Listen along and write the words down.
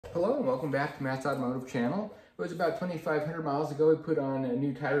Hello and welcome back to Matt's Automotive Channel. It was about 2,500 miles ago we put on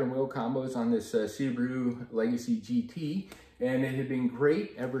new tire and wheel combos on this Subaru Legacy GT, and it had been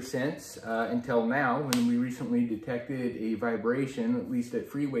great ever since until now when we recently detected a vibration, at least at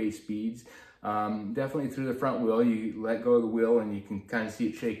freeway speeds. Definitely through the front wheel. You let go of the wheel and you can kind of see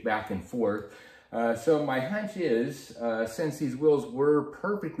it shake back and forth. So my hunch is, since these wheels were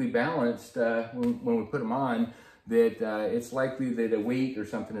perfectly balanced when we put them on, that it's likely that a weight or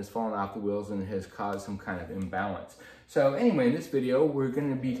something has fallen off the wheels and has caused some kind of imbalance. So anyway, in this video, we're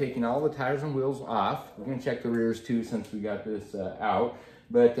going to be taking all the tires and wheels off. We're going to check the rears too since we got this out.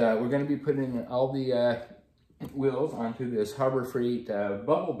 But we're going to be putting all the wheels onto this Harbor Freight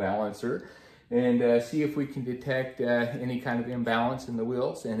bubble balancer and see if we can detect any kind of imbalance in the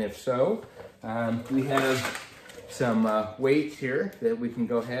wheels. And if so, we have some weights here that we can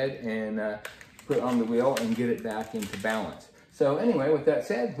go ahead and put on the wheel and get it back into balance. So anyway, with that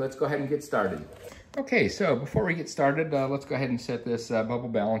said, let's go ahead and get started. Okay, so before we get started, let's go ahead and set this bubble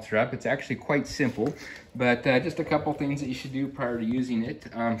balancer up. It's actually quite simple, but just a couple things that you should do prior to using it.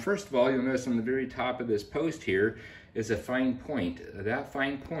 First of all, you'll notice on the very top of this post here is a fine point. That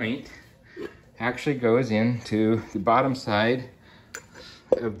fine point actually goes into the bottom side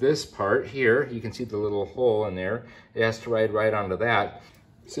of this part here. You can see the little hole in there. It has to ride right onto that.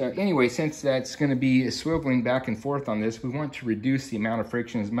 So anyway, since that's going to be swiveling back and forth on this, we want to reduce the amount of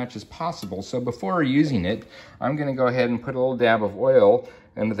friction as much as possible. So before using it, I'm going to go ahead and put a little dab of oil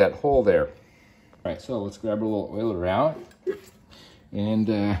into that hole there. All right, so let's grab a little oiler out, and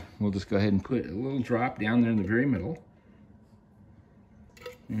we'll just go ahead and put a little drop down there in the very middle.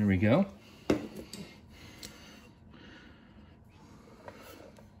 There we go.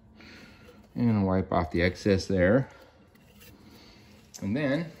 And wipe off the excess there. And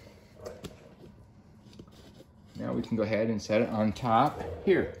then, now we can go ahead and set it on top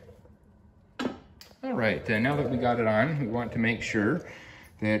here. All right, now that we got it on, we want to make sure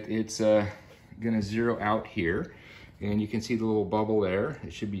that it's gonna zero out here. And you can see the little bubble there.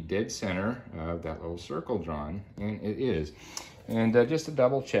 It should be dead center of that little circle drawn, and it is. And just to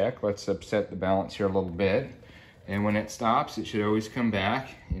double check, let's upset the balance here a little bit. And when it stops, it should always come back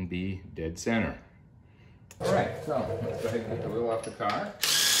and be dead center. All right, so let's go ahead and get the wheel off the car.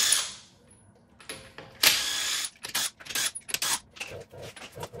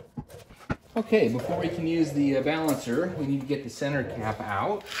 Okay, before we can use the balancer, we need to get the center cap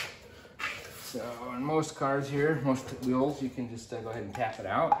out. So in most cars here, most wheels, you can just go ahead and tap it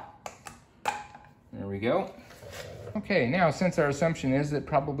out. There we go. Okay, now since our assumption is that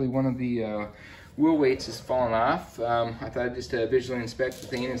probably one of the wheel weights has fallen off, I thought I'd just visually inspect the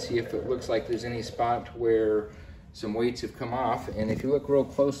thing and see if it looks like there's any spot where some weights have come off. And if you look real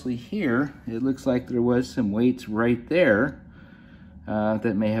closely here, it looks like there was some weights right there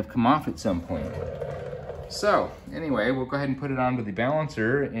that may have come off at some point. So anyway, we'll go ahead and put it onto the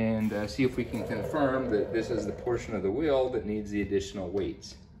balancer and see if we can confirm that this is the portion of the wheel that needs the additional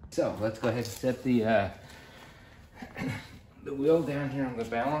weights. So let's go ahead and set the wheel down here on the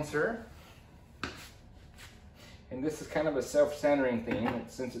balancer. And this is kind of a self-centering thing.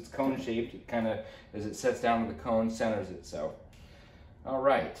 Since it's cone-shaped, it kind of, as it sets down to the cone, centers itself. All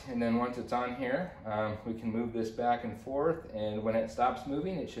right, and then once it's on here, we can move this back and forth, and when it stops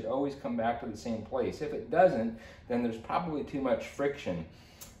moving, it should always come back to the same place. If it doesn't, then there's probably too much friction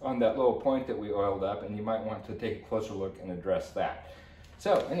on that little point that we oiled up, and you might want to take a closer look and address that.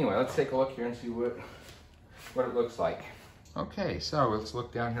 So anyway, let's take a look here and see what it looks like. Okay, so let's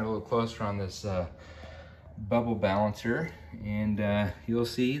look down here a little closer on this bubble balancer, and you'll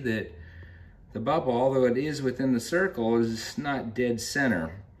see that the bubble, although it is within the circle, is not dead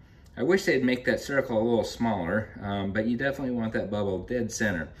center. I wish they'd make that circle a little smaller, but you definitely want that bubble dead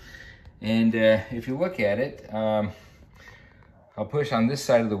center. And if you look at it, I'll push on this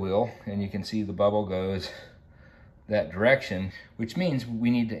side of the wheel, and you can see the bubble goes that direction, which means we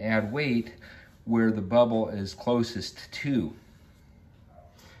need to add weight where the bubble is closest to.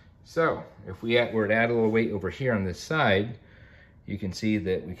 So if we were to add a little weight over here on this side, you can see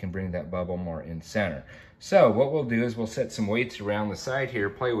that we can bring that bubble more in center. So what we'll do is we'll set some weights around the side here,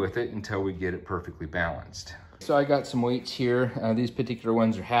 play with it until we get it perfectly balanced. So I got some weights here. These particular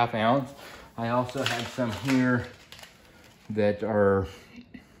ones are 1/2 ounce. I also have some here that are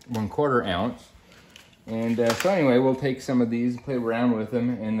 1/4 ounce. And so anyway, we'll take some of these, play around with them,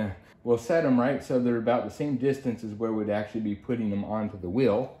 and we'll set them right so they're about the same distance as where we'd actually be putting them onto the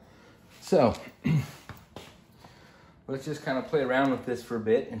wheel. So let's just kind of play around with this for a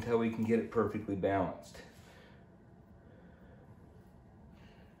bit until we can get it perfectly balanced.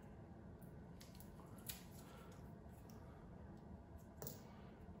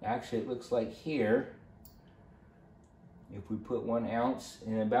 actually it looks like here, if we put 1 ounce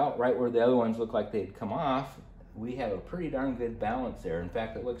in about right where the other ones look like they'd come off, we have a pretty darn good balance there. In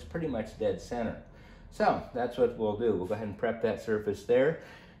fact, it looks pretty much dead center. So that's what we'll do. We'll go ahead and prep that surface there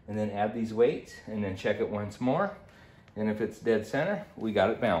and then add these weights and then check it once more. And if it's dead center, we got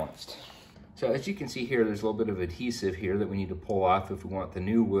it balanced. So as you can see here, there's a little bit of adhesive here that we need to pull off if we want the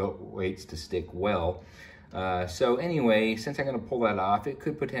new weights to stick well. So anyway, since I'm going to pull that off, it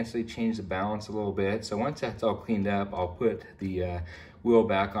could potentially change the balance a little bit. So once that's all cleaned up, I'll put the wheel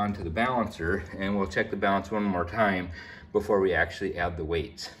back onto the balancer and we'll check the balance one more time before we actually add the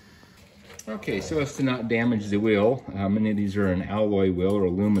weights. Okay, so as to not damage the wheel, many of these are an alloy wheel or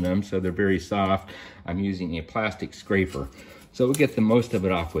aluminum, so they're very soft. I'm using a plastic scraper. So we'll get the most of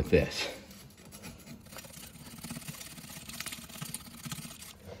it off with this.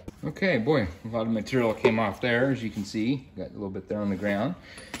 Okay, boy, a lot of material came off there, as you can see. Got a little bit there on the ground.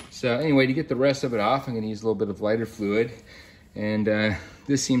 So anyway, to get the rest of it off, I'm going to use a little bit of lighter fluid. And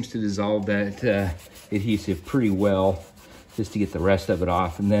this seems to dissolve that adhesive pretty well, just to get the rest of it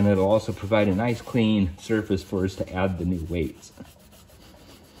off. And then it'll also provide a nice clean surface for us to add the new weights.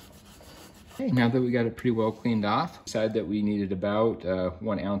 Okay, now that we got it pretty well cleaned off, decided that we needed about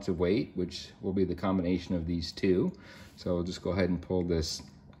 1 ounce of weight, which will be the combination of these two. So we'll just go ahead and pull this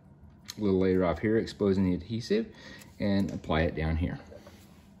little layer off here, exposing the adhesive, and apply it down here.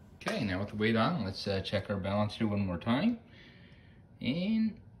 Okay, now with the weight on, let's check our balancer one more time.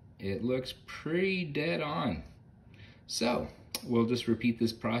 And it looks pretty dead on. So we'll just repeat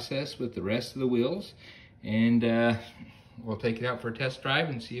this process with the rest of the wheels, and we'll take it out for a test drive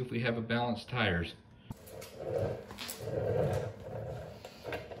and see if we have a balanced tires.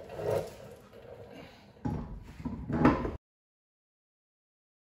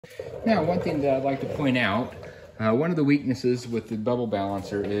 Now, one thing that I'd like to point out, one of the weaknesses with the bubble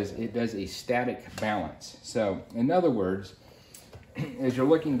balancer is it does a static balance. So, in other words, as you're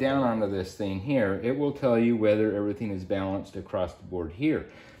looking down onto this thing here, it will tell you whether everything is balanced across the board here.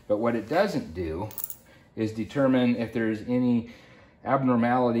 But what it doesn't do is determine if there's any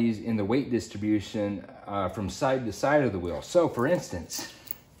abnormalities in the weight distribution from side to side of the wheel. So, for instance,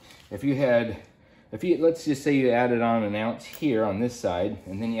 let's just say you added on 1 ounce here on this side,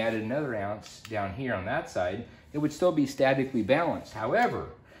 and then you added another ounce down here on that side, it would still be statically balanced. However,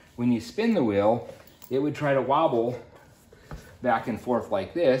 when you spin the wheel, it would try to wobble back and forth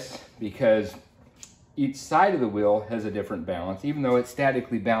like this because each side of the wheel has a different balance, even though it's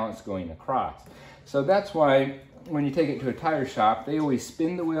statically balanced going across. So that's why when you take it to a tire shop, they always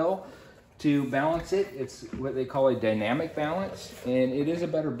spin the wheel to balance it. It's what they call a dynamic balance, and it is a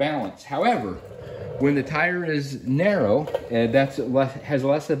better balance. However, when the tire is narrow, that has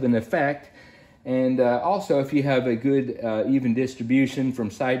less of an effect. And also, if you have a good even distribution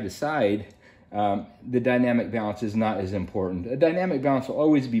from side to side, the dynamic balance is not as important. A dynamic balance will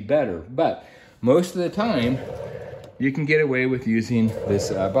always be better, but most of the time, you can get away with using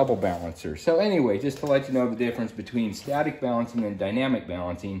this bubble balancer. So anyway, just to let you know the difference between static balancing and dynamic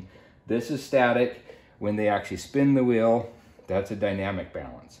balancing, this is static. When they actually spin the wheel, that's a dynamic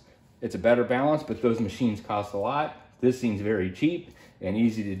balance. It's a better balance, but those machines cost a lot. This seems very cheap and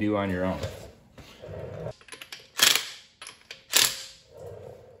easy to do on your own.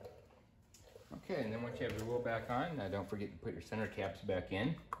 Okay, and then once you have your wheel back on, don't forget to put your center caps back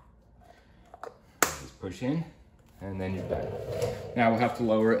in. Just push in, and then you're done. Now we'll have to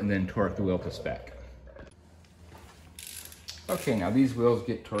lower it and then torque the wheel to spec. Okay, now these wheels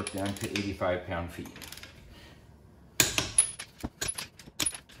get torqued down to 85 pound-feet.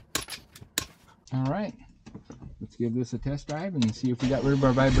 All right, let's give this a test drive and see if we got rid of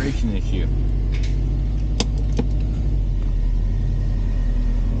our vibration issue.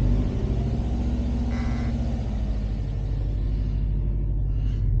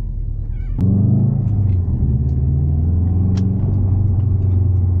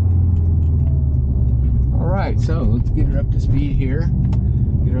 All right, so let's get her up to speed here.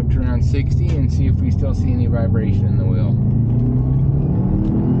 Get her up to around 60 and see if we still see any vibration in the wheel.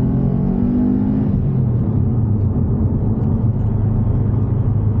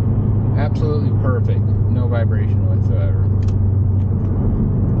 Absolutely perfect. No vibration whatsoever.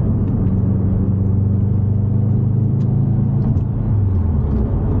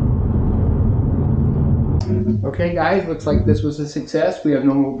 Okay guys, looks like this was a success. We have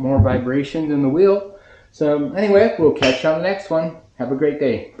no more vibration in the wheel. So anyway, we'll catch you on the next one. Have a great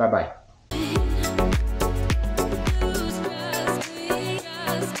day. Bye-bye.